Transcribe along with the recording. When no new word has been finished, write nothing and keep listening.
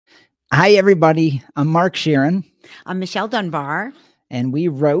Hi, everybody. I'm Mark Sheeran, I'm Michelle Dunbar. and we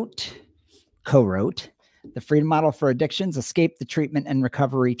co-wrote The Freedom Model for Addictions, Escape the Treatment and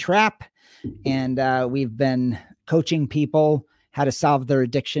Recovery Trap. And we've been coaching people how to solve their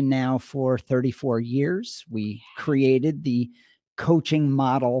addiction now for 34 years. We created the coaching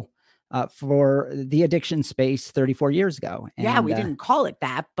model for the addiction space 34 years ago. And, we didn't call it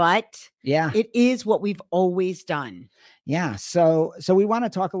that, but it is what we've always done. Yeah. So we want to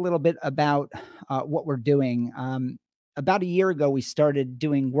talk a little bit about what we're doing. About a year ago, we started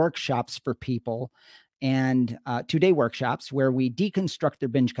doing workshops for people, and 2-day workshops where we deconstruct their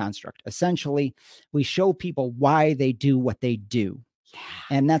binge construct. Essentially, we show people why they do what they do.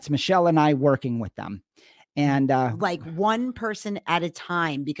 And that's Michelle and I working with them. And like one person at a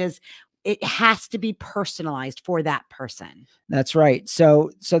time, because it has to be personalized for that person. That's right. So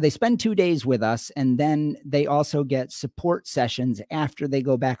they spend 2 days with us, and then they also get support sessions after they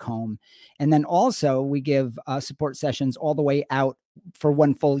go back home. And then also we give support sessions all the way out for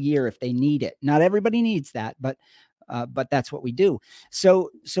 1 full year if they need it. Not everybody needs that, but that's what we do.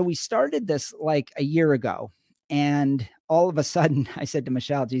 So we started this like a year ago, and all of a sudden I said to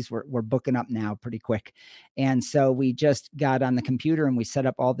Michelle, geez, we're booking up now pretty quick. And so we just got on the computer and we set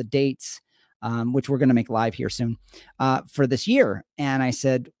up all the dates, which we're going to make live here soon, for this year. And I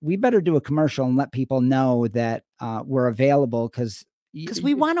said, we better do a commercial and let people know that we're available because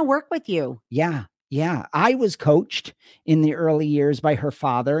we want to work with you. Yeah. Yeah. I was coached in the early years by her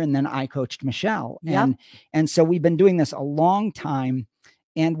father, and then I coached Michelle. Yep. And so we've been doing this a long time,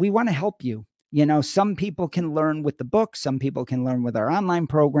 and we want to help you. You know, some people can learn with the book, some people can learn with our online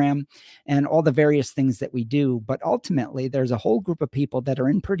program and all the various things that we do. But ultimately, there's a whole group of people that are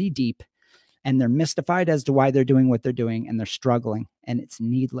in pretty deep, and they're mystified as to why they're doing what they're doing, and they're struggling, and it's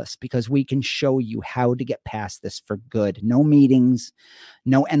needless because we can show you how to get past this for good. No meetings,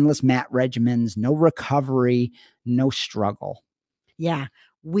 no endless MAT regimens, no recovery, no struggle. Yeah.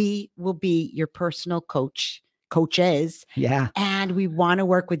 We will be your personal coaches. Yeah. And we want to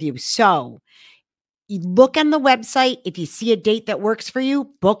work with you. So you look on the website. If you see a date that works for you,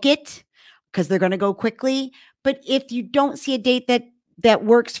 book it because they're going to go quickly. But if you don't see a date that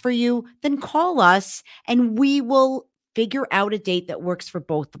works for you, then call us and we will figure out a date that works for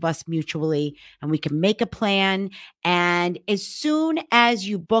both of us mutually, and we can make a plan. And as soon as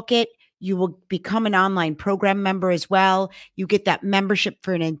you book it, you will become an online program member as well. You get that membership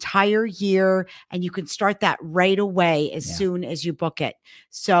for an entire year, and you can start that right away as soon as you book it.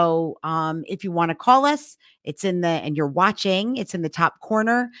 So if you want to call us, and you're watching, it's in the top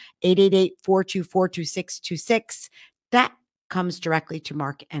corner, 888-424-2626. That comes directly to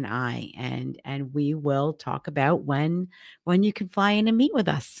Mark and I, and we will talk about when you can fly in and meet with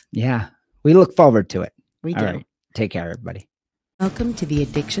us. Yeah. We look forward to it. We do. All right. Take care, everybody. Welcome to the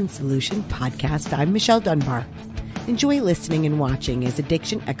Addiction Solution Podcast. I'm Michelle Dunbar. Enjoy listening and watching as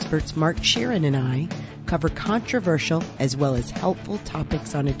addiction experts Mark Sheeran and I cover controversial as well as helpful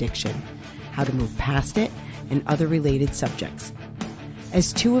topics on addiction, how to move past it, and other related subjects.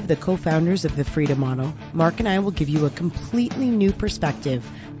 As two of the co-founders of the Freedom Model, Mark and I will give you a completely new perspective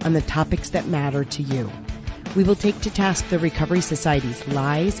on the topics that matter to you. We will take to task the Recovery Society's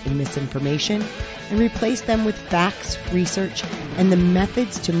lies and misinformation and replace them with facts, research, and the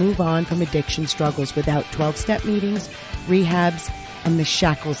methods to move on from addiction struggles without 12-step meetings, rehabs, and the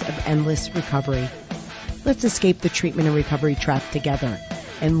shackles of endless recovery. Let's escape the treatment and recovery trap together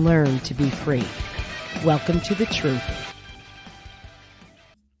and learn to be free. Welcome to the truth.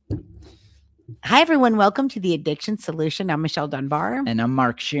 Hi, everyone. Welcome to the Addiction Solution. I'm Michelle Dunbar. And I'm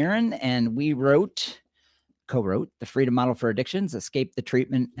Mark Sheeran, and we co-wrote The Freedom Model for Addictions, Escape the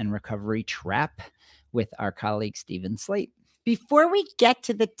Treatment and Recovery Trap with our colleague, Stephen Slate. Before we get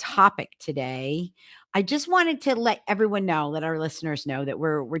to the topic today, I just wanted to let everyone know, let our listeners know that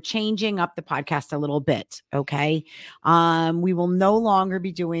we're changing up the podcast a little bit. Okay. We will no longer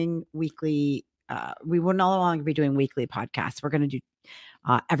be doing weekly podcasts. We're going to do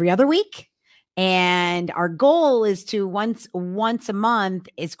every other week. And our goal is to once a month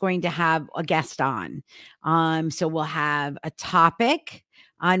is going to have a guest on. So we'll have a topic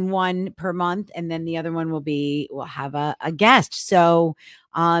on one per month, and then the other one we'll have a guest. So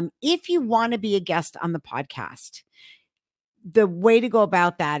if you want to be a guest on the podcast, the way to go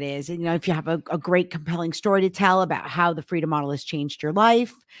about that is, if you have a great compelling story to tell about how the Freedom Model has changed your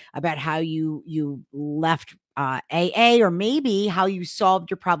life, about how you left AA, or maybe how you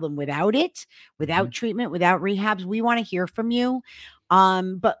solved your problem without treatment, without rehabs, we want to hear from you.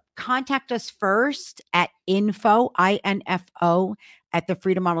 But contact us first at info at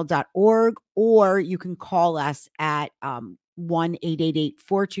thefreedommodel.org, or you can call us at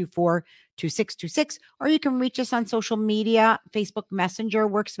 1-888-424-2626, or you can reach us on social media. Facebook Messenger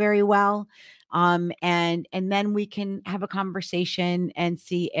works very well. And then we can have a conversation and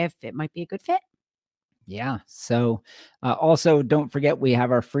see if it might be a good fit. Yeah. So also don't forget, we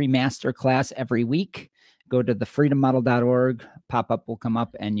have our free masterclass every week. Go to thefreedommodel.org, pop-up will come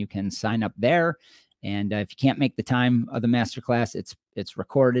up and you can sign up there. And if you can't make the time of the masterclass, it's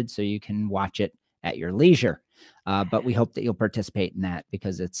recorded so you can watch it at your leisure. But we hope that you'll participate in that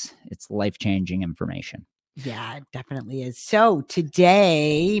because it's life-changing information. Yeah, it definitely is. So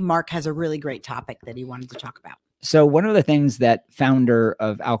today, Mark has a really great topic that he wanted to talk about. So one of the things that founder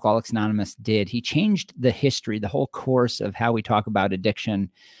of Alcoholics Anonymous did, he changed the history, the whole course of how we talk about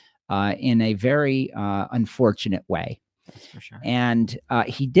addiction in a very unfortunate way. That's for sure. And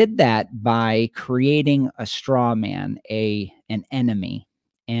he did that by creating a straw man, an enemy.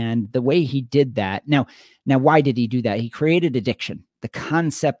 And the way he did that, now, why did he do that? He created addiction, the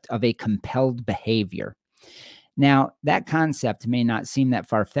concept of a compelled behavior. Now, that concept may not seem that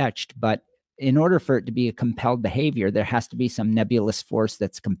far-fetched, but in order for it to be a compelled behavior, there has to be some nebulous force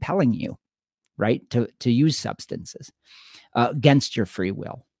that's compelling you, right, to use substances against your free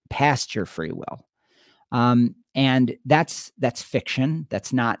will, past your free will. And that's fiction.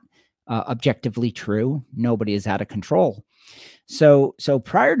 That's not objectively true. Nobody is out of control. So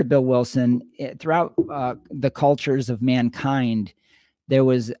prior to Bill Wilson, throughout the cultures of mankind, there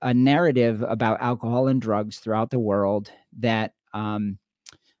was a narrative about alcohol and drugs throughout the world that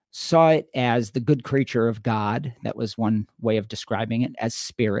saw it as the good creature of God. That was one way of describing it, as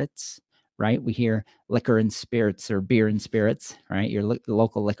spirits, right? We hear liquor and spirits or beer and spirits, right? Your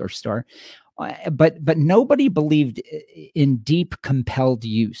local liquor store. But nobody believed in deep compelled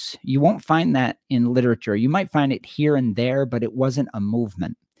use. You won't find that in literature. You might find it here and there, but it wasn't a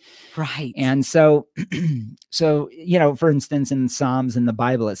movement. Right. And so, for instance, in Psalms in the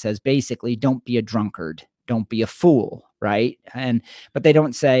Bible, it says basically, don't be a drunkard, don't be a fool, right? But they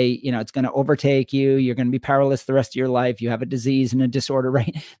don't say, it's going to overtake you. You're going to be powerless the rest of your life. You have a disease and a disorder,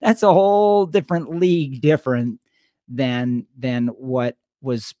 right? That's a whole different league, different than what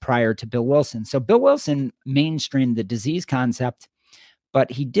was prior to Bill Wilson. So Bill Wilson mainstreamed the disease concept,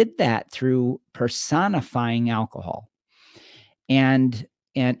 but he did that through personifying alcohol and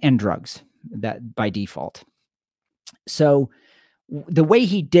drugs, that by default. So the way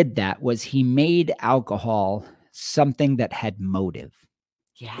he did that was he made alcohol something that had motive.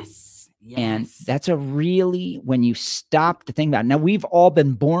 Yes. And that's when you stop to think about it. Now, we've all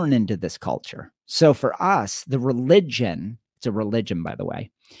been born into this culture. So for us, the religion, it's a religion, by the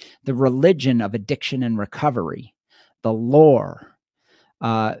way, the religion of addiction and recovery, the lore,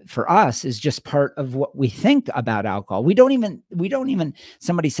 for us is just part of what we think about alcohol. We don't even,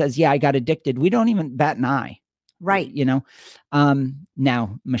 somebody says, yeah, I got addicted. We don't even bat an eye. Right. Now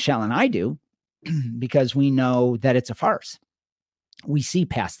Michelle and I do because we know that it's a farce. We see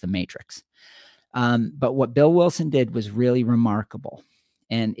past the matrix. But what Bill Wilson did was really remarkable.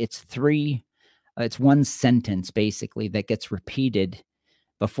 And it's one sentence basically that gets repeated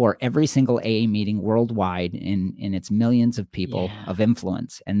before every single AA meeting worldwide in its millions of people of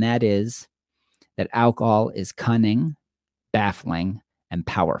influence. And that is that alcohol is cunning, baffling, and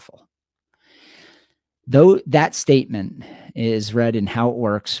powerful. Though that statement is read in How It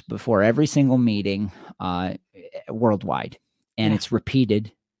Works before every single meeting worldwide, and it's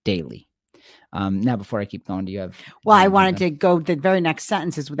repeated daily. Now, before I keep going, do you have? Well, I wanted to go, the very next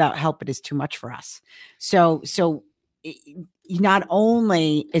sentence is, without help, it is too much for us. So not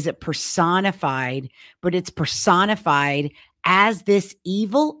only is it personified, but it's personified as this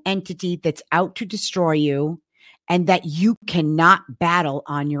evil entity that's out to destroy you and that you cannot battle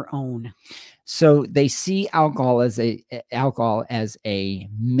on your own. So they see alcohol as a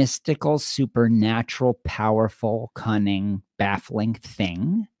mystical, supernatural, powerful, cunning, baffling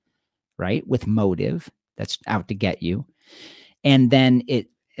thing, right? With motive that's out to get you. And then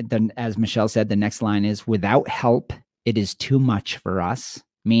as Michelle said, the next line is, without help, it is too much for us,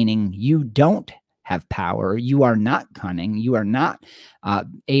 meaning you don't have power. You are not cunning. You are not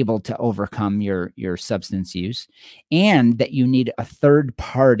able to overcome your substance use, and that you need a third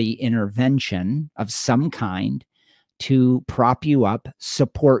party intervention of some kind to prop you up,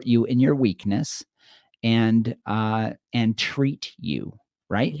 support you in your weakness, and treat you,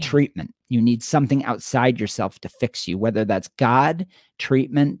 right? Yeah. Treatment. You need something outside yourself to fix you, whether that's God,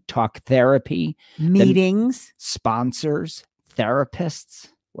 treatment, talk therapy, meetings, sponsors, therapists.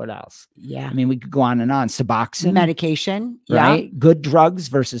 What else? Yeah. I mean, we could go on and on. Suboxone. Medication. Right? Yeah. Good drugs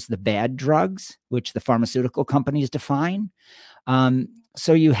versus the bad drugs, which the pharmaceutical companies define.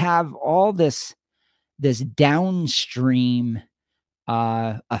 So you have all this this downstream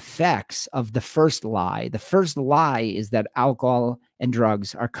effects of the first lie. The first lie is that alcohol and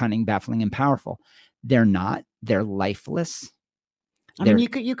drugs are cunning, baffling, and powerful. They're not. They're lifeless. I mean,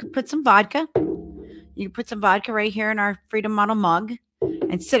 you could put some vodka. You could put some vodka right here in our Freedom Model mug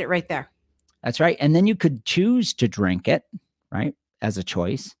and sit it right there. That's right. And then you could choose to drink it, right, as a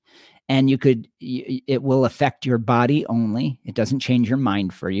choice. And it will affect your body only. It doesn't change your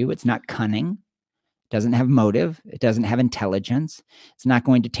mind for you. It's not cunning. It doesn't have motive. It doesn't have intelligence. It's not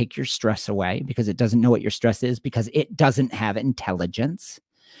going to take your stress away because it doesn't know what your stress is, because it doesn't have intelligence.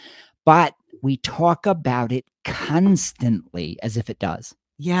 But we talk about it constantly as if it does.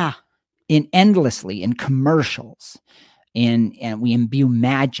 Yeah. Endlessly in commercials. And we imbue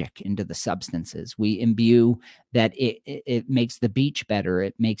magic into the substances. We imbue that it makes the beach better.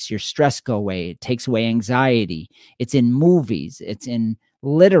 It makes your stress go away. It takes away anxiety. It's in movies. It's in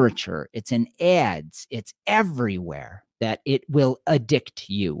literature. It's in ads. It's everywhere, that it will addict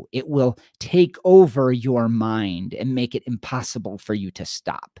you. It will take over your mind and make it impossible for you to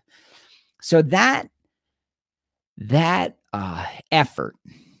stop. So that effort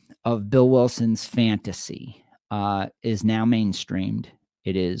of Bill Wilson's fantasy is now mainstreamed.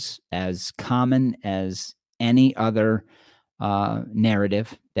 It is as common as any other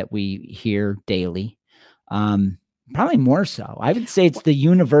narrative that we hear daily. Probably more so. I would say it's the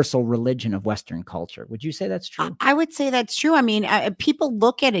universal religion of Western culture. Would you say that's true? I would say that's true. I mean, people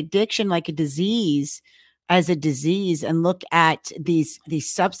look at addiction like a disease, and look at these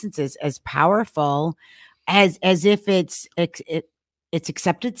substances as powerful, as if it's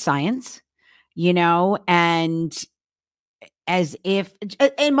accepted science, and as if,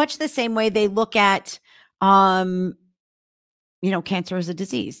 in much the same way they look at, cancer as a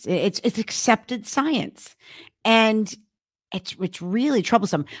disease. It's accepted science, and it's really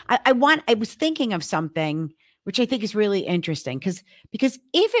troublesome. I was thinking of something which I think is really interesting, because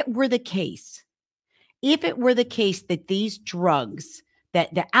if it were the case that these drugs,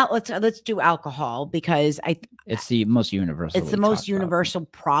 let's do alcohol, because it's the most universal. It's the most universal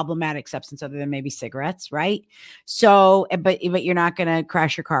problematic substance, other than maybe cigarettes, right? So, but you're not going to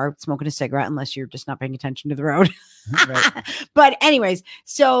crash your car smoking a cigarette unless you're just not paying attention to the road. Right. But anyways,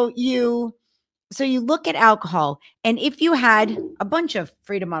 so you look at alcohol, and if you had a bunch of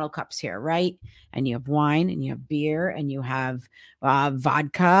Freedom Model cups here, right? And you have wine, and you have beer, and you have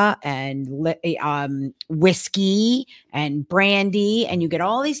vodka, and whiskey, and brandy, and you get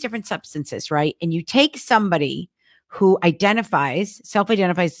all these different substances, right? And you take somebody who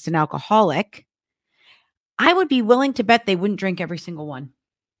self-identifies as an alcoholic, I would be willing to bet they wouldn't drink every single one.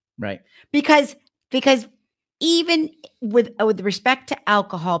 Right. Because even with respect to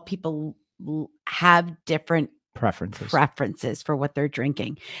alcohol, people have different preferences for what they're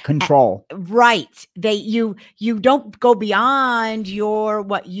drinking. Control. Right. You don't go beyond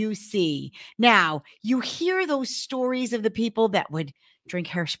what you see. Now, you hear those stories of the people that would drink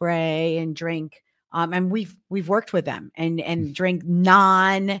hairspray and drink, and we've worked with them, and drink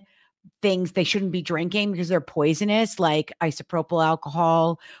things they shouldn't be drinking because they're poisonous, like isopropyl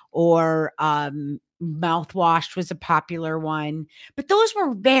alcohol, or mouthwash was a popular one. But those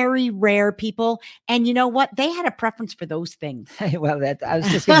were very rare people, and you know what? They had a preference for those things. Well, I was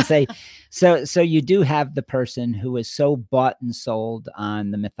just going to say, so you do have the person who is so bought and sold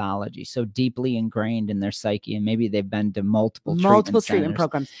on the mythology, so deeply ingrained in their psyche, and maybe they've been to multiple treatment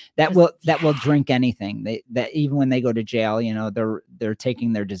programs that will drink anything. That even when they go to jail, they're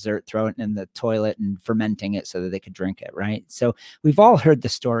taking their dessert, throwing it in the toilet, and fermenting it so that they could drink it. Right. So we've all heard the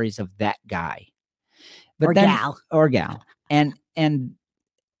stories of that guy. Or gal. And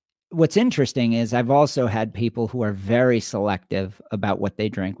what's interesting is I've also had people who are very selective about what they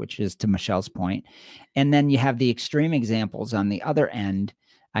drink, which is to Michelle's point. And then you have the extreme examples on the other end.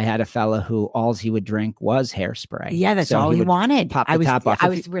 I had a fella who all he would drink was hairspray. Yeah, that's all he wanted. Pop the top off.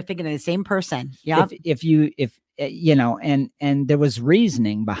 We're thinking of the same person. Yeah. And there was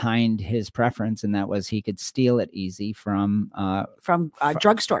reasoning behind his preference, and that was he could steal it easy from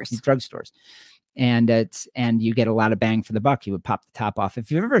drugstores. And you get a lot of bang for the buck. You would pop the top off. If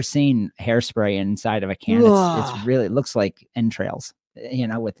you've ever seen hairspray inside of a can, it looks like entrails,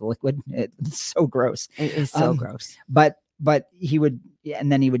 with liquid. It's so gross. It is so gross. But he would, and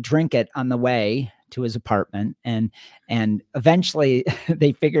then he would drink it on the way to his apartment, and eventually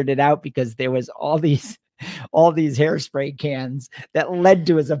they figured it out, because there was all these hairspray cans that led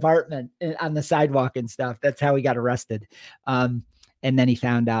to his apartment on the sidewalk and stuff. That's how he got arrested. And then he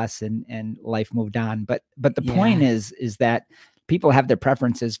found us, and life moved on. But the point is that people have their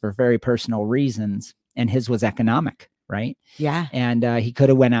preferences for very personal reasons, and his was economic, right? Yeah. And he could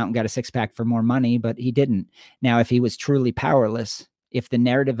have went out and got a six-pack for more money, but he didn't. Now, if he was truly powerless, if the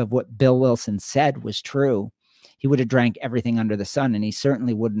narrative of what Bill Wilson said was true, he would have drank everything under the sun, and he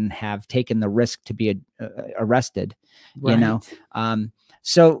certainly wouldn't have taken the risk to be arrested, Right. you know?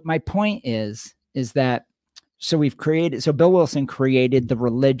 So my point is that, so Bill Wilson created the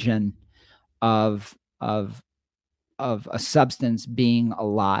religion of a substance being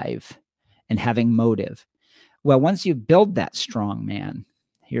alive and having motive. Well, once you build that strong man,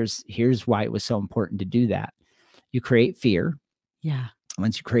 here's why it was so important to do that. You create fear. Yeah.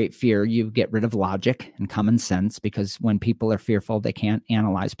 Once you create fear, you get rid of logic and common sense, because when people are fearful, they can't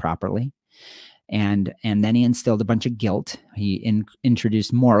analyze properly. And then he instilled a bunch of guilt. He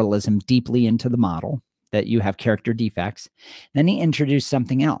introduced moralism deeply into the model, that you have character defects. Then he introduced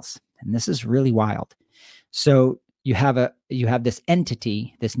something else, and this is really wild. So you have this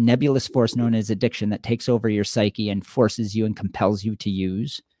entity, this nebulous force known as addiction, that takes over your psyche and forces you and compels you to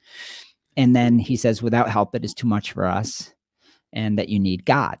use. And then he says, without help, it is too much for us, and that you need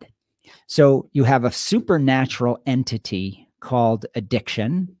God. So you have a supernatural entity called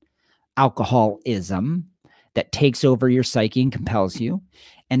addiction, alcoholism, that takes over your psyche and compels you.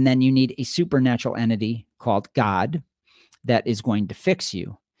 And then you need a supernatural entity called God that is going to fix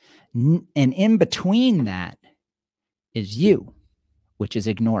you. And in between that is you, which is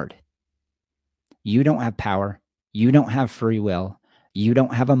ignored. You don't have power. You don't have free will. You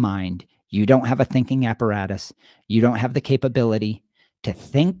don't have a mind. You don't have a thinking apparatus. You don't have the capability to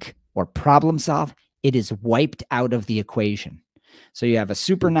think or problem solve. It is wiped out of the equation. So you have a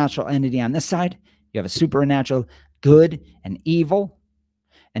supernatural entity on this side. You have a supernatural good and evil,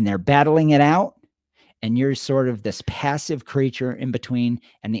 and they're battling it out. And you're sort of this passive creature in between.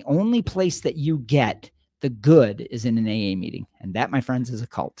 And the only place that you get the good is in an AA meeting. And that, my friends, is a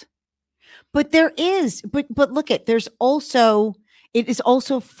cult. But there is, but look it is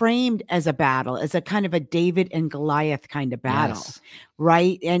also framed as a battle, as a kind of a David and Goliath kind of battle, Yes.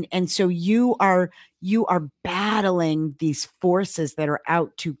 right? And so you are battling these forces that are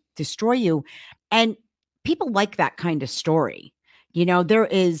out to destroy you. And people like that kind of story. You know,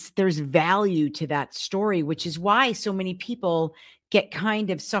 there's value to that story, which is why so many people get kind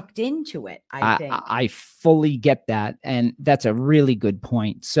of sucked into it, I think. I fully get that. And that's a really good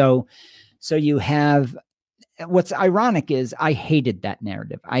point. So you have, what's ironic is I hated that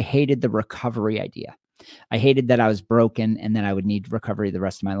narrative. I hated the recovery idea. I hated that I was broken and that I would need recovery the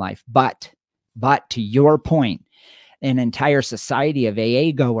rest of my life. But to your point, an entire society of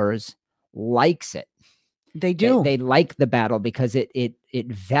AA goers likes it. They do. They like the battle because it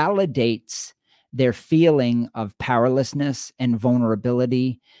validates their feeling of powerlessness and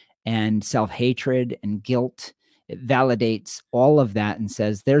vulnerability and self-hatred and guilt. It validates all of that and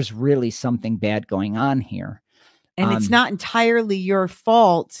says there's really something bad going on here. And it's not entirely your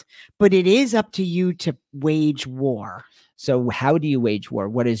fault, but it is up to you to wage war. So how do you wage war?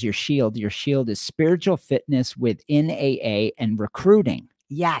 What is your shield? Your shield is spiritual fitness within AA and recruiting.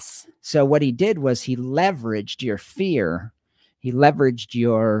 Yes. So what he did was he leveraged your fear. He leveraged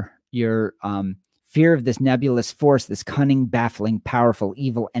your fear of this nebulous force, this cunning, baffling, powerful,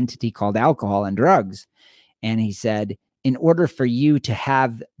 evil entity called alcohol and drugs. And he said, in order for you to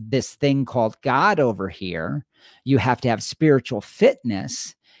have this thing called God over here, you have to have spiritual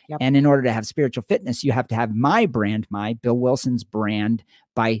fitness. Yep. And in order to have spiritual fitness, you have to have my brand, Bill Wilson's brand,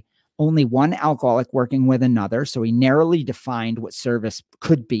 by only one alcoholic working with another. So he narrowly defined what service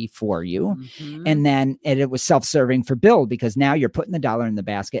could be for you. Mm-hmm. And then it was self-serving for Bill, because now you're putting the dollar in the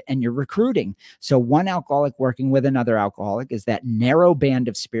basket and you're recruiting. So one alcoholic working with another alcoholic is that narrow band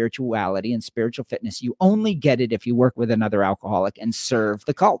of spirituality and spiritual fitness. You only get it if you work with another alcoholic and serve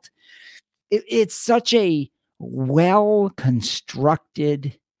the cult. It's such a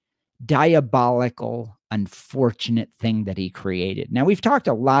well-constructed, diabolical, unfortunate thing that he created. Now, we've talked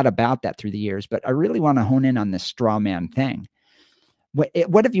a lot about that through the years, but I really want to hone in on this straw man thing. What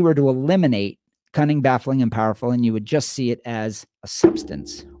if you were to eliminate cunning, baffling, and powerful, and you would just see it as a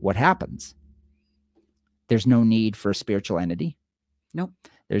substance? What happens? There's no need for a spiritual entity. Nope.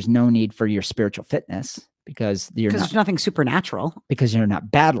 There's no need for your spiritual fitness, because there's nothing supernatural. Because you're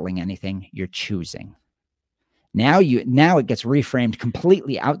not battling anything, you're choosing. Now it gets reframed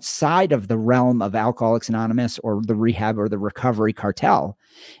completely outside of the realm of Alcoholics Anonymous or the rehab or the recovery cartel.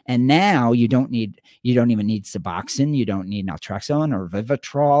 And now you don't even need Suboxone, you don't need naltrexone or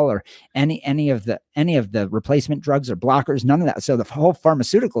Vivitrol or any of the replacement drugs or blockers, none of that. So the whole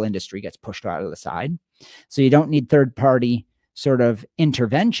pharmaceutical industry gets pushed out of the side. So you don't need third-party sort of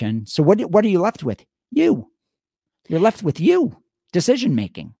intervention. So what are you left with? You're left with decision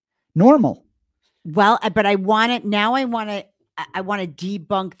making, normal. Well, but I want to now. I want to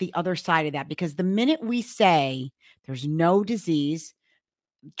debunk the other side of that, because the minute we say there's no disease,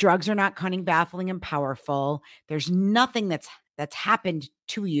 drugs are not cunning, baffling, and powerful, there's nothing that's happened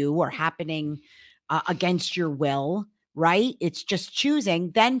to you or happening against your will, right? It's just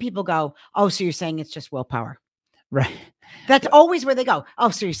choosing. Then people go, oh, so you're saying it's just willpower. Right. That's always where they go. Oh,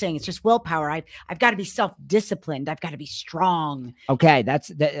 so you're saying it's just willpower. I've got to be self-disciplined. I've got to be strong. Okay. That's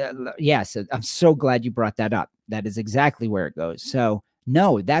that. Yes. I'm so glad you brought that up. That is exactly where it goes. So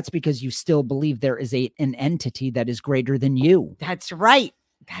no, that's because you still believe there is an entity that is greater than you. That's right.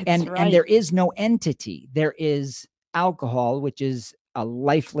 And there is no entity. There is alcohol, which is a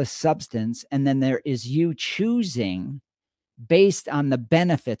lifeless substance. And then there is you choosing based on the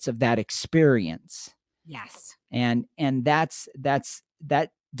benefits of that experience. Yes. And that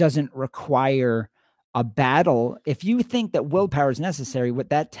doesn't require a battle. If you think that willpower is necessary, what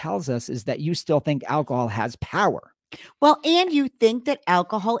that tells us is that you still think alcohol has power. Well, and you think that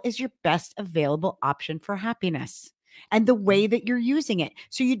alcohol is your best available option for happiness and the way that you're using it.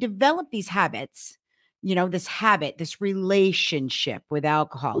 So you develop these habits, this relationship with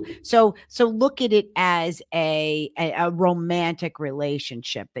alcohol. So look at it as a romantic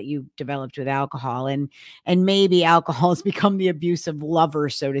relationship that you developed with alcohol, and maybe alcohol has become the abusive lover,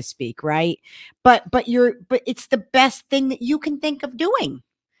 so to speak, right? But it's the best thing that you can think of doing.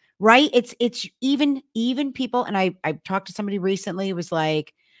 Right. It's even people. And I talked to somebody recently who was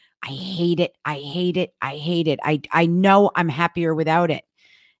like, I hate it. I hate it. I hate it. I know I'm happier without it.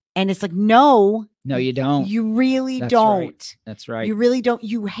 And it's like, no, you don't. You really don't. Right. That's right. You really don't.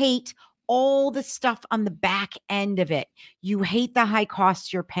 You hate all the stuff on the back end of it. You hate the high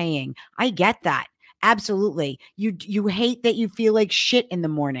costs you're paying. I get that. Absolutely. You hate that you feel like shit in the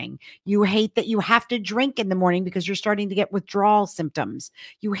morning. You hate that you have to drink in the morning because you're starting to get withdrawal symptoms.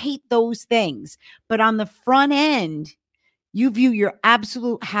 You hate those things. But on the front end, you view your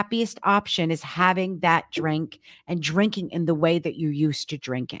absolute happiest option as having that drink and drinking in the way that you used to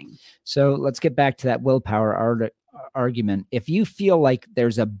drinking. So let's get back to that willpower argument. If you feel like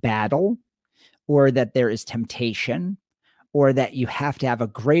there's a battle or that there is temptation, or that you have to have a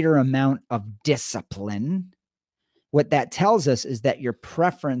greater amount of discipline, what that tells us is that your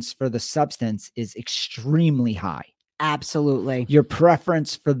preference for the substance is extremely high. Absolutely. Your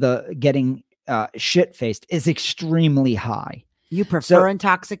preference for the getting shit-faced is extremely high. You prefer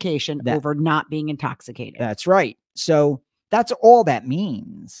intoxication over not being intoxicated. That's right. So that's all that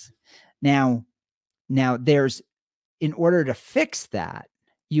means. Now there's, in order to fix that,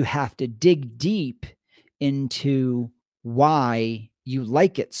 you have to dig deep into why you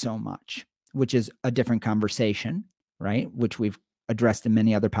like it so much, which is a different conversation, right? Which we've addressed in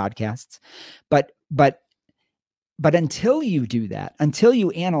many other podcasts. But until you do that, until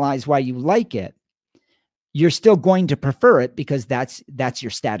you analyze why you like it, you're still going to prefer it because that's your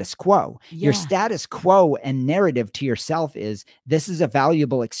status quo. Yeah. Your status quo and narrative to yourself is, this is a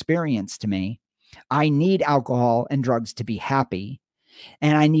valuable experience to me. I need alcohol and drugs to be happy.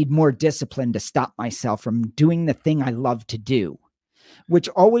 And I need more discipline to stop myself from doing the thing I love to do, which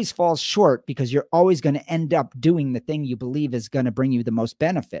always falls short because you're always going to end up doing the thing you believe is going to bring you the most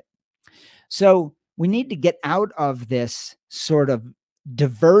benefit. So we need to get out of this sort of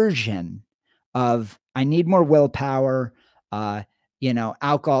diversion of, I need more willpower.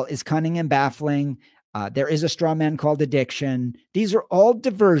 Alcohol is cunning and baffling. There is a straw man called addiction. These are all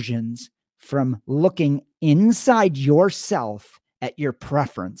diversions from looking inside yourself at your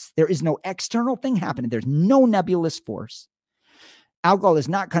preference. There is no external thing happening. There's no nebulous force. Alcohol is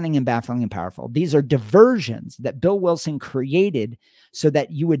not cunning and baffling and powerful. These are diversions that Bill Wilson created so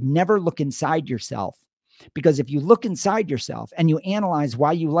that you would never look inside yourself. Because if you look inside yourself and you analyze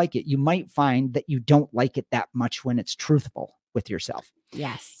why you like it, you might find that you don't like it that much when it's truthful with yourself.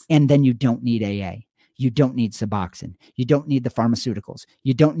 Yes. And then you don't need AA. You don't need Suboxone. You don't need the pharmaceuticals.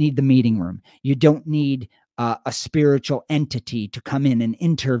 You don't need the meeting room. You don't need a spiritual entity to come in and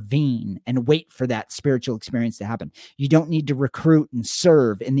intervene and wait for that spiritual experience to happen. You don't need to recruit and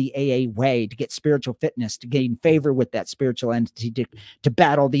serve in the AA way to get spiritual fitness, to gain favor with that spiritual entity, to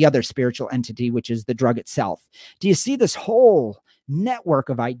battle the other spiritual entity, which is the drug itself. Do you see this whole network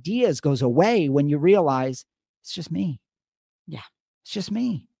of ideas goes away when you realize it's just me? Yeah. It's just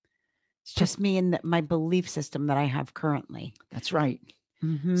me. It's just me and my belief system that I have currently. That's right.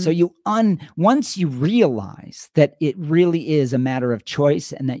 Mm-hmm. So once you realize that it really is a matter of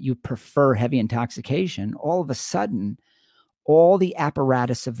choice and that you prefer heavy intoxication, all of a sudden, all the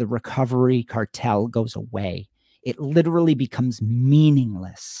apparatus of the recovery cartel goes away. It literally becomes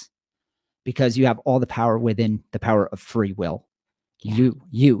meaningless because you have all the power within the power of free will. Yeah.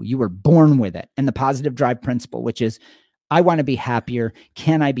 You were born with it. And the positive drive principle, which is, I want to be happier.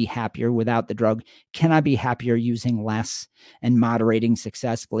 Can I be happier without the drug? Can I be happier using less and moderating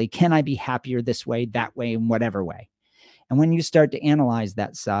successfully? Can I be happier this way, that way, in whatever way? And when you start to analyze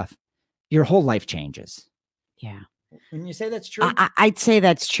that stuff, your whole life changes. Yeah. When you say that's true? I'd say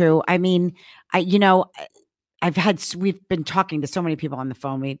that's true. I mean, we've been talking to so many people on the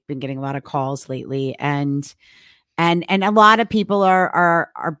phone. We've been getting a lot of calls lately, and a lot of people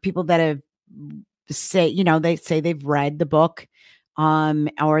are people that have they say they've read the book,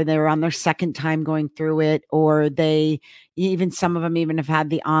 or they're on their second time going through it, or some of them even have had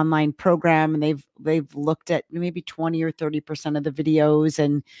the online program, and they've looked at maybe 20 or 30% of the videos,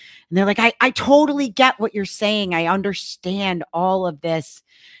 and they're like, I totally get what you're saying. I understand all of this.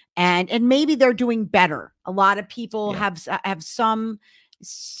 And maybe they're doing better. A lot of people have some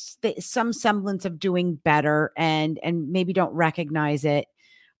semblance of doing better, and maybe don't recognize it.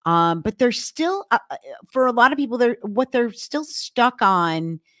 But they're still, for a lot of people, what they're still stuck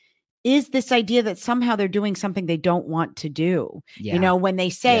on is this idea that somehow they're doing something they don't want to do. Yeah. When they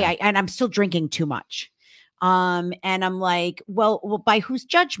say, I'm still drinking too much. And I'm like, well, by whose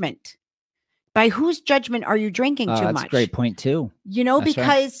judgment? By whose judgment are you drinking too much? That's a great point too.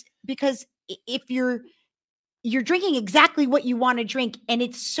 Because if you're drinking exactly what you want to drink, and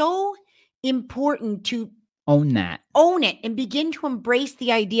it's so important to own it and begin to embrace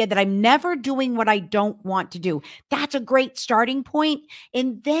the idea that I'm never doing what I don't want to do. That's a great starting point.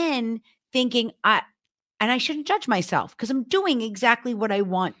 And then thinking, I shouldn't judge myself because I'm doing exactly what I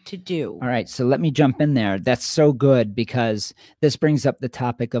want to do. All right. So let me jump in there. That's so good, because this brings up the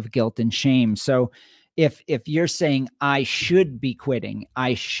topic of guilt and shame. So if you're saying, I should be quitting,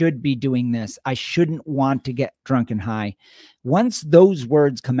 I should be doing this, I shouldn't want to get drunk and high, once those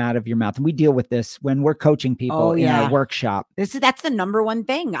words come out of your mouth, and we deal with this when we're coaching people in our workshop. That's the number one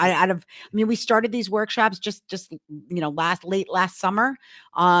thing. We started these workshops just late last summer,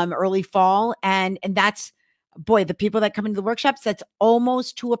 early fall, and that's, boy, the people that come into the workshops, that's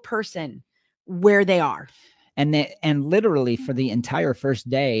almost to a person where they are. And literally for the entire first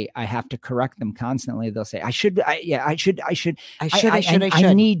day, I have to correct them constantly. They'll say, I should, I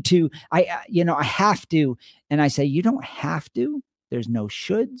need to, I have to. And I say, you don't have to. There's no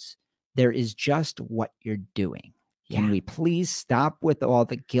shoulds. There is just what you're doing. Can we please stop with all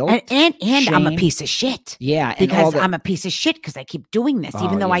the guilt? And I'm a piece of shit. Yeah. Because I'm a piece of shit because I keep doing this,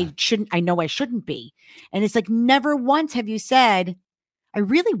 even though I know I shouldn't be. And it's like, never once have you said, I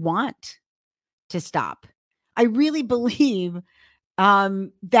really want to stop. I really believe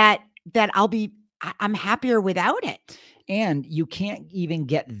that I'm happier without it. And you can't even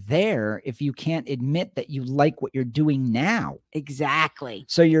get there if you can't admit that you like what you're doing now. Exactly.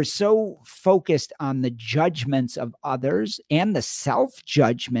 So you're so focused on the judgments of others and the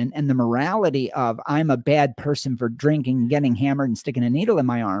self-judgment and the morality of, I'm a bad person for drinking, getting hammered, and sticking a needle in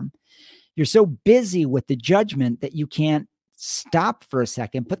my arm. You're so busy with the judgment that you can't stop for a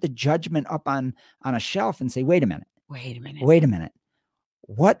second, put the judgment up on a shelf and say, wait a minute.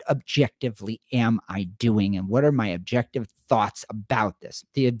 What objectively am I doing? And what are my objective thoughts about this?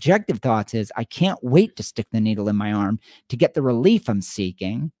 The objective thoughts is, I can't wait to stick the needle in my arm to get the relief I'm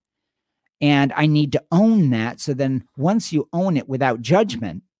seeking. And I need to own that. So then once you own it without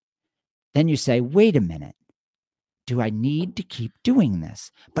judgment, then you say, wait a minute. Do I need to keep doing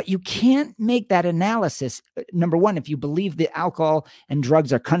this? But you can't make that analysis. Number one, if you believe that alcohol and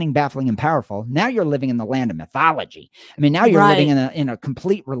drugs are cunning, baffling, and powerful, now you're living in the land of mythology. I mean, now you're living in a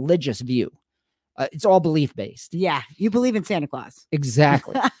complete religious view. It's all belief-based. Yeah, you believe in Santa Claus.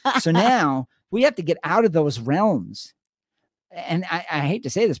 Exactly. So now we have to get out of those realms. And I hate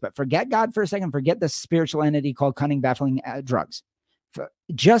to say this, but forget God for a second. Forget the spiritual entity called cunning, baffling, drugs.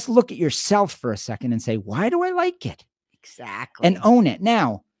 Just look at yourself for a second and say, why do I like it? Exactly. And own it.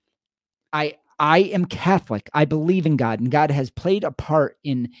 Now, I am Catholic. I believe in God, and God has played a part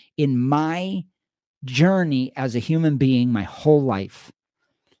in my journey as a human being my whole life.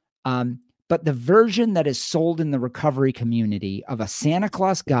 But the version that is sold in the recovery community of a Santa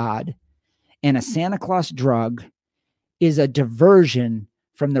Claus God and a Santa Claus drug is a diversion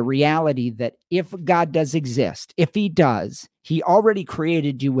from the reality that if God does exist, if he does, he already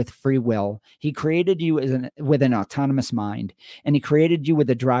created you with free will. He created you with an autonomous mind, and he created you with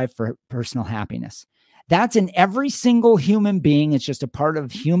a drive for personal happiness. That's in every single human being. It's just a part of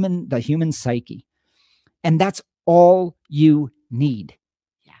the human psyche. And that's all you need.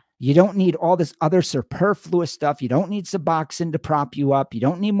 Yeah. You don't need all this other superfluous stuff. You don't need Suboxone to prop you up. You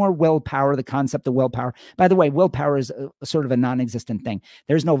don't need more willpower, the concept of willpower. By the way, willpower is a sort of a non-existent thing.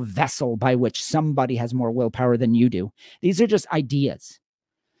 There's no vessel by which somebody has more willpower than you do. These are just ideas.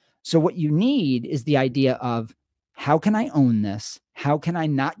 So what you need is the idea of, how can I own this? How can I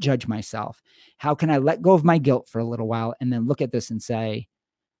not judge myself? How can I let go of my guilt for a little while and then look at this and say,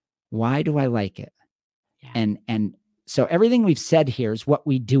 why do I like it? Yeah. And so everything we've said here is what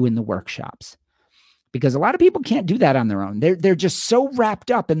we do in the workshops, because a lot of people can't do that on their own. They're just so wrapped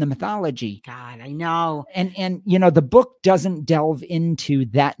up in the mythology. God, I know. And you know, the book doesn't delve into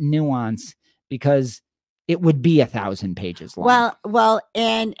that nuance because it would be 1,000 pages long. Well,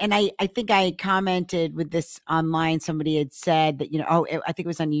 and I think I commented with this online. Somebody had said that, you know, I think it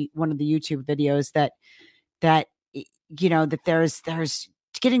was on one of the YouTube videos that you know, that there's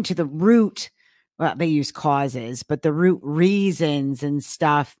getting to the root. Well, they use causes, but the root reasons and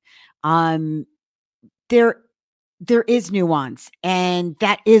stuff. There is nuance, and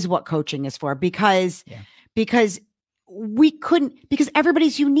that is what coaching is for, because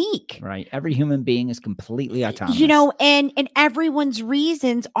everybody's unique. Right. Every human being is completely autonomous. You know, and everyone's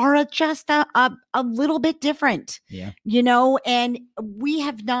reasons are just a little bit different. Yeah. You know, and we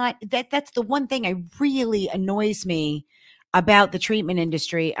have not, that's the one thing I really annoys me about the treatment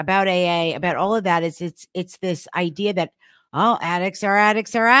industry, about AA, about all of that, is it's this idea that, oh, addicts are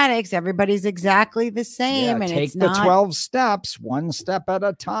addicts are addicts. Everybody's exactly the same. Yeah, and take it's the not 12 steps, one step at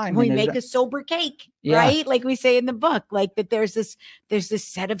a time. We make a sober cake, right? Like we say in the book, like that there's this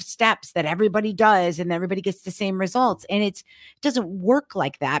set of steps that everybody does and everybody gets the same results. And it doesn't work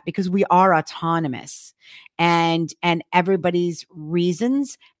like that, because we are autonomous, and everybody's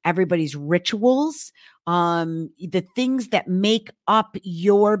reasons, everybody's rituals, the things that make up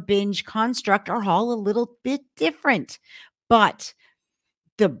your binge construct are all a little bit different. But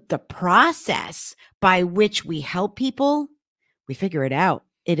the process by which we help people, we figure it out.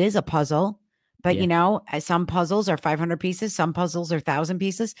 It is a puzzle, but you know, some puzzles are 500 pieces, some puzzles are 1,000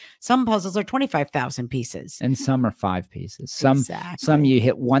 pieces, some puzzles are 25,000 pieces, and some are 5 pieces. Some you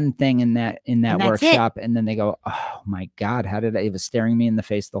hit one thing in that workshop, and then they go, oh my God, how did it was staring me in the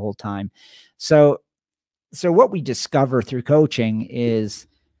face the whole time. So what we discover through coaching is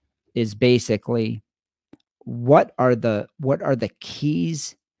basically, what are the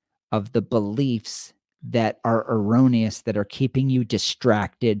keys of the beliefs that are erroneous, that are keeping you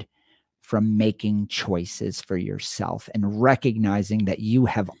distracted from making choices for yourself, and recognizing that you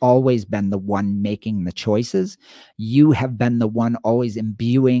have always been the one making the choices. You have been the one always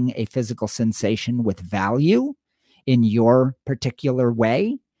imbuing a physical sensation with value in your particular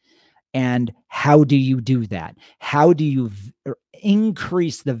way. And how do you do that? How do you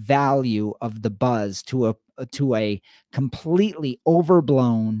increase the value of the buzz to a completely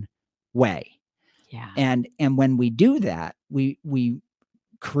overblown way? Yeah. And when we do that, we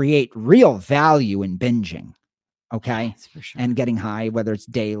create real value in binging. Okay. Yes, for sure. And getting high, whether it's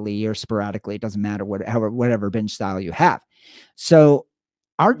daily or sporadically, it doesn't matter, whatever binge style you have. So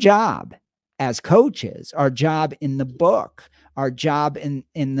our job as coaches, our job in the book, our job in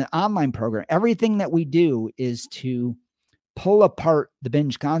the online program, everything that we do is to pull apart the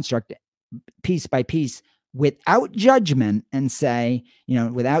binge construct piece by piece without judgment, and say, you know,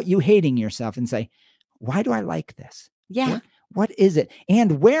 without you hating yourself, and say, why do I like this? Yeah. What is it?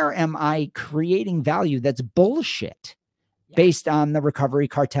 And where am I creating value that's bullshit based on the recovery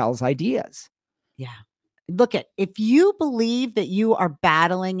cartel's ideas? Yeah. Look, if you believe that you are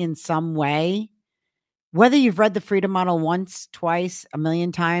battling in some way, whether you've read the Freedom Model once, twice, a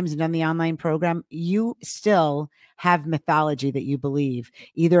million times, and done the online program, you still have mythology that you believe,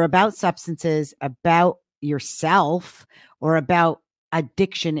 either about substances, about yourself, or about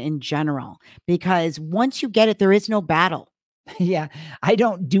addiction in general. Because once you get it, there is no battle. Yeah. I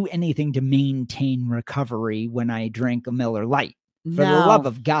don't do anything to maintain recovery when I drink a Miller Lite, for the love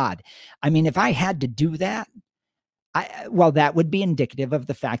of God. I mean, if I had to do that, that would be indicative of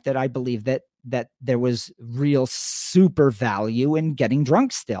the fact that I believe that there was real super value in getting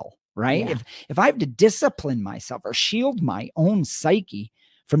drunk still, right? Yeah. If I have to discipline myself or shield my own psyche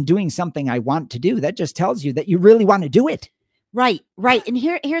from doing something I want to do, that just tells you that you really want to do it. Right. And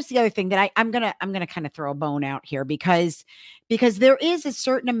here's the other thing that I'm gonna kind of throw a bone out here, because there is a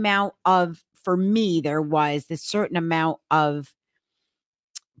certain amount of, for me, there was this certain amount of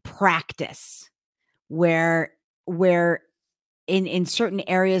practice where in certain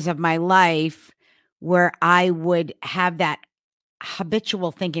areas of my life where I would have that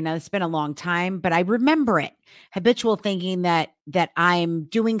habitual thinking. Now, it's been a long time, but I remember it. Habitual thinking that I'm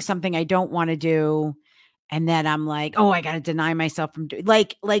doing something I don't want to do, And then I'm like, oh, I got to deny myself from doing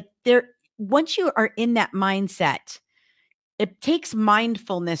like there. Once you are in that mindset, it takes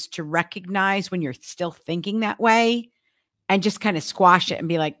mindfulness to recognize when you're still thinking that way and just kind of squash it and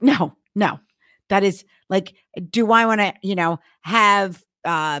be like, no, that is like, do I want to, have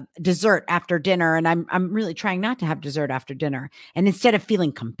dessert after dinner? And I'm really trying not to have dessert after dinner. And instead of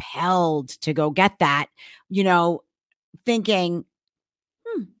feeling compelled to go get that, thinking,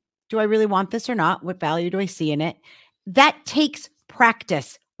 do I really want this or not? What value do I see in it? That takes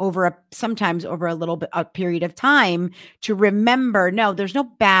practice sometimes over a period of time to remember, no, there's no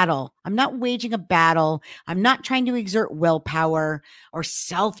battle. I'm not waging a battle. I'm not trying to exert willpower or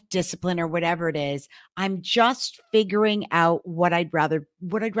self-discipline or whatever it is. I'm just figuring out what I'd rather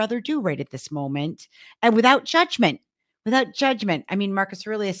do right at this moment, and without judgment. I mean, Marcus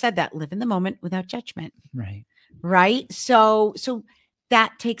Aurelius said that, live in the moment without judgment. Right. So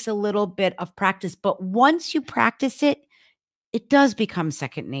that takes a little bit of practice, but once you practice it, it does become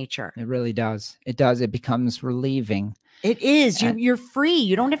second nature. It really does. It does. It becomes relieving. It is. You're free.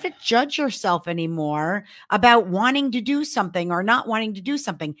 You don't have to judge yourself anymore about wanting to do something or not wanting to do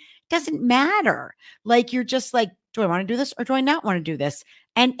something. It doesn't matter. Like, you're just like, do I want to do this or do I not want to do this?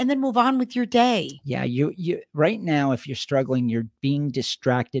 And then move on with your day. Yeah. You right now, if you're struggling, you're being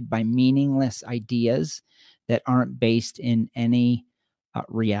distracted by meaningless ideas that aren't based in any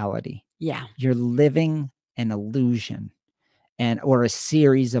reality. Yeah. You're living an illusion or a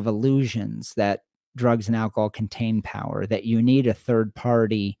series of illusions that drugs and alcohol contain power, that you need a third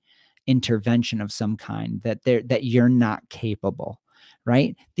party intervention of some kind, that you're not capable,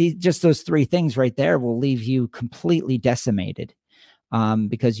 right? Just those three things right there will leave you completely decimated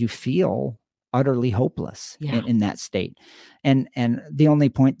because you feel utterly hopeless in that state. And the only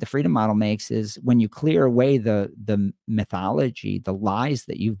point the Freedom Model makes is when you clear away the mythology, the lies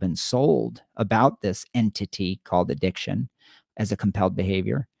that you've been sold about this entity called addiction as a compelled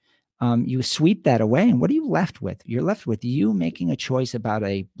behavior, you sweep that away. And what are you left with? You're left with you making a choice about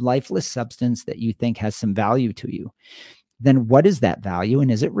a lifeless substance that you think has some value to you. Then what is that value, and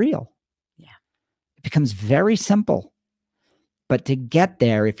is it real? Yeah. It becomes very simple. But to get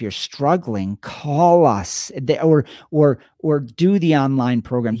there, if you're struggling, call us or do the online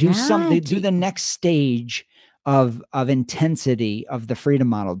program, do something, do the next stage of intensity of the Freedom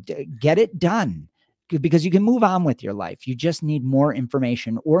Model. Get it done, because you can move on with your life. You just need more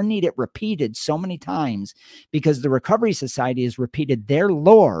information or need it repeated so many times, because the Recovery Society has repeated their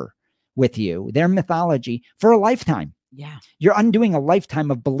lore with you, their mythology, for a lifetime. Yeah. You're undoing a lifetime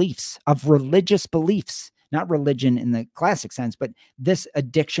of beliefs, of religious beliefs. Not religion in the classic sense, but this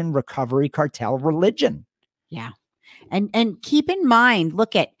addiction recovery cartel religion. Yeah. And keep in mind,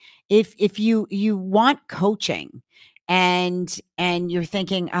 look at, if you want coaching and you're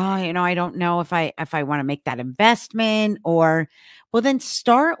thinking, oh, I don't know if I want to make that investment, well, then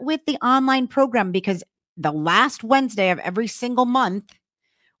start with the online program, because the last Wednesday of every single month,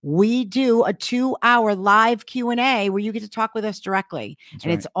 we do a 2-hour live Q&A where you get to talk with us directly. That's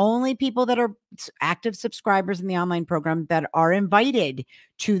right. It's only people that are active subscribers in the online program that are invited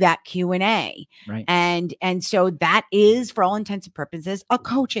to that Q&A. Right. And so that is, for all intents and purposes, a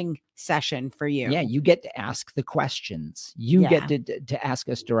coaching session for you. Yeah. You get to ask the questions. You get to ask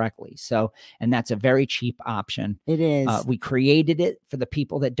us directly. So, and that's a very cheap option. It is. We created it for the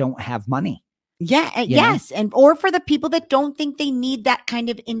people that don't have money. Yeah. Yes. And, or for the people that don't think they need that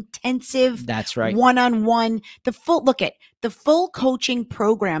kind of intensive, that's right, one-on-one, the full coaching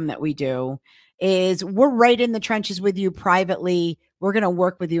program that we do is, we're right in the trenches with you privately. We're going to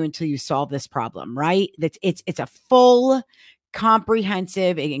work with you until you solve this problem, right? It's a full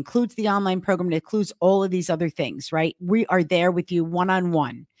comprehensive, it includes the online program, it includes all of these other things, right? We are there with you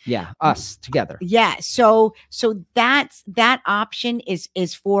one-on-one. Yeah, us together. Yeah. So that option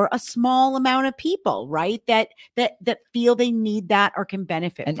is for a small amount of people, right? That feel they need that or can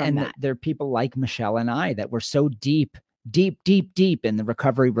benefit from that. There are people like Michelle and I that were so deep in the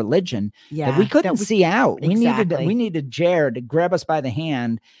recovery religion that we couldn't see out. Exactly. We needed Jared to grab us by the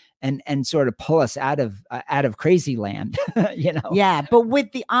hand and sort of pull us out of crazy land, Yeah. But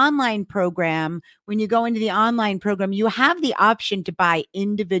with the online program, when you go into the online program, you have the option to buy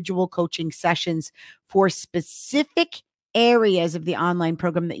individual coaching sessions for specific areas of the online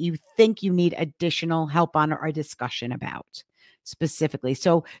program that you think you need additional help on or a discussion about specifically.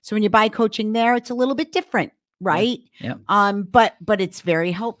 So when you buy coaching there, it's a little bit different. Right. Yeah. But it's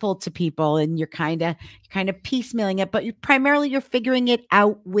very helpful to people, and you're kind of piecemealing it, but you're figuring it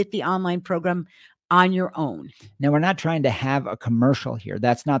out with the online program on your own. Now, we're not trying to have a commercial here.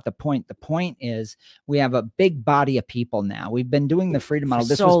 That's not the point. The point is we have a big body of people now. We've been doing the Freedom Model.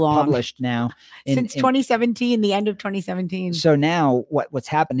 This was published now since 2017, the end of 2017. So now what's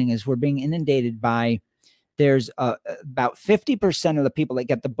happening is we're being inundated by, there's about 50% of the people that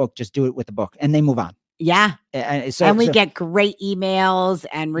get the book just do it with the book and they move on. Yeah. And we get great emails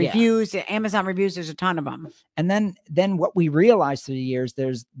and reviews, Amazon reviews. There's a ton of them. And then what we realized through the years,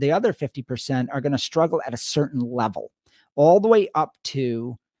 there's the other 50% are going to struggle at a certain level, all the way up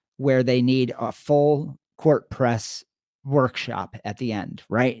to where they need a full court press workshop at the end,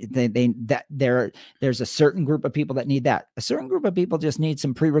 right? There's a certain group of people that need that. A certain group of people just need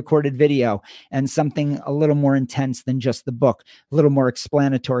some pre-recorded video and something a little more intense than just the book, a little more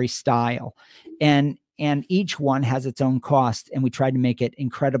explanatory style. And each one has its own cost, and we tried to make it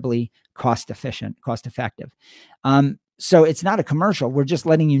incredibly cost effective. So it's not a commercial. We're just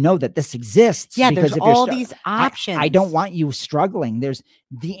letting you know that this exists. Yeah, there's all these options. I don't want you struggling.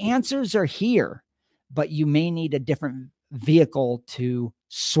 The answers are here, but you may need a different vehicle to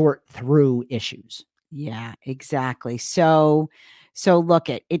sort through issues. Yeah, exactly. So look,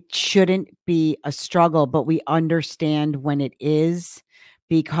 it shouldn't be a struggle, but we understand when it is,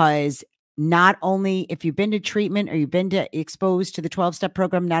 because not only if you've been to treatment or you've been exposed to the 12-step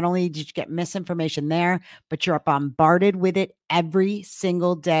program, not only did you get misinformation there, but you're bombarded with it every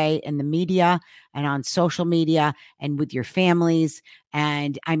single day in the media and on social media and with your families.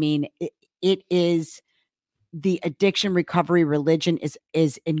 And I mean, it is, the addiction recovery religion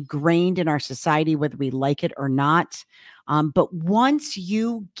is ingrained in our society, whether we like it or not. But once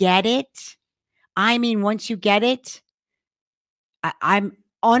you get it, I'm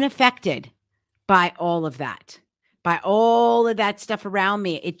unaffected by all of that stuff around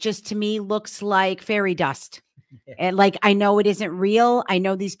me. It just, to me, looks like fairy dust. And like, I know it isn't real. I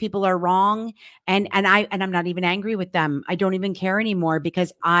know these people are wrong. And I'm not even angry with them. I don't even care anymore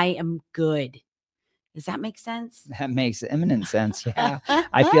because I am good. Does that make sense? That makes eminent sense. Yeah.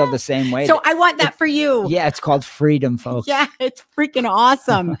 I feel the same way. So I want that for you. Yeah. It's called freedom, folks. Yeah. It's freaking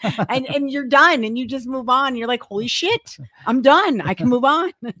awesome. and you're done and you just move on. You're like, holy shit, I'm done. I can move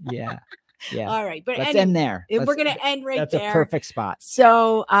on. Yeah. Yeah. All right. But let's end there. We're going to end right there. That's a perfect spot.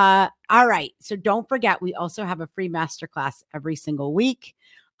 So, all right. So don't forget, we also have a free masterclass every single week.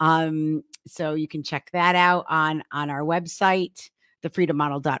 So you can check that out on our website,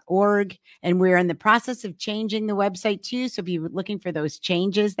 thefreedommodel.org. And we're in the process of changing the website too. So if you're looking for those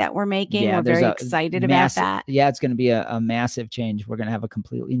changes that we're making, we're very excited about that. Yeah, it's going to be a massive change. We're going to have a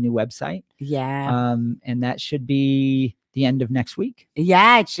completely new website. Yeah. And that should be the end of next week.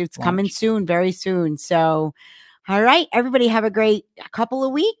 Yeah, it's coming soon, very soon. So, all right, everybody have a great couple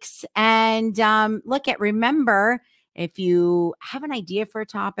of weeks. And remember, if you have an idea for a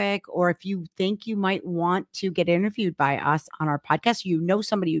topic, or if you think you might want to get interviewed by us on our podcast,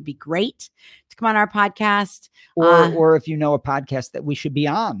 somebody who'd be great to come on our podcast. Or if you know a podcast that we should be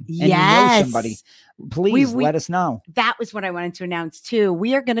on, and you know somebody, please let us know. That was what I wanted to announce too.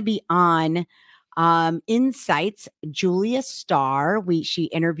 We are going to be on Insights. Julia Starr, she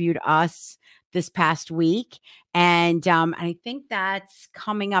interviewed us this past week, and I think that's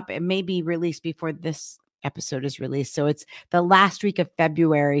coming up. It may be released before this episode is released. So it's the last week of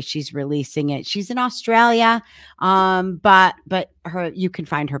February. She's releasing it. She's in Australia. But you can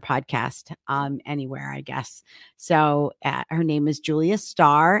find her podcast anywhere, I guess. So her name is Julia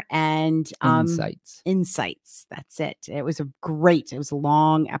Starr, and Insights. That's it. It was a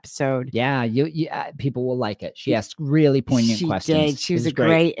long episode. Yeah. People will like it. She asked really poignant questions. She was a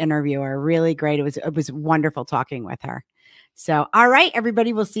great interviewer. Really great. It was wonderful talking with her. So, all right,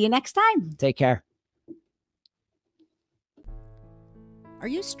 everybody, we'll see you next time. Take care. Are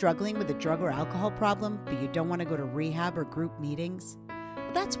you struggling with a drug or alcohol problem, but you don't want to go to rehab or group meetings?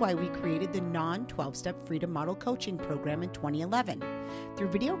 Well, that's why we created the non-12-step Freedom Model Coaching Program in 2011. Through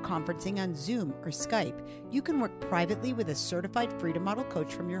video conferencing on Zoom or Skype, you can work privately with a certified Freedom Model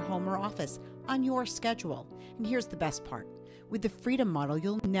coach from your home or office on your schedule. And here's the best part. With the Freedom Model,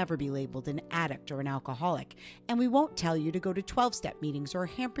 you'll never be labeled an addict or an alcoholic, and we won't tell you to go to 12-step meetings or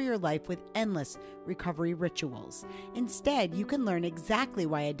hamper your life with endless recovery rituals. Instead, you can learn exactly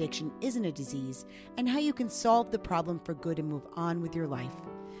why addiction isn't a disease and how you can solve the problem for good and move on with your life.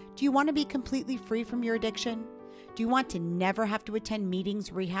 Do you want to be completely free from your addiction? Do you want to never have to attend meetings,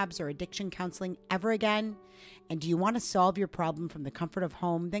 rehabs, or addiction counseling ever again? And do you want to solve your problem from the comfort of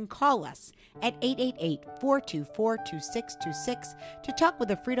home? Then call us at 888-424-2626 to talk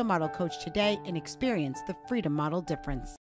with a Freedom Model coach today and experience the Freedom Model difference.